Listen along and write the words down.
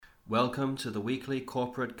Welcome to the weekly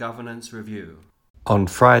Corporate Governance Review. On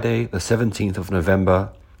Friday, the 17th of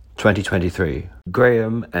November, 2023,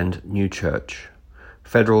 Graham and Newchurch,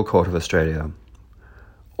 Federal Court of Australia.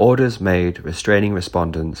 Orders made restraining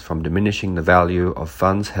respondents from diminishing the value of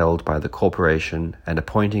funds held by the corporation and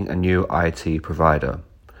appointing a new IT provider.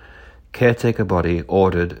 Caretaker body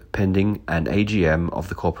ordered pending an AGM of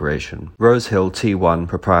the corporation. Rosehill T1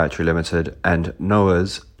 Proprietary Limited and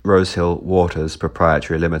Noah's Rosehill Waters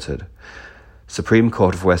Proprietary Limited. Supreme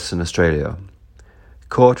Court of Western Australia.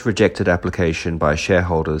 Court rejected application by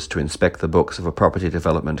shareholders to inspect the books of a property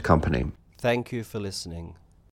development company. Thank you for listening.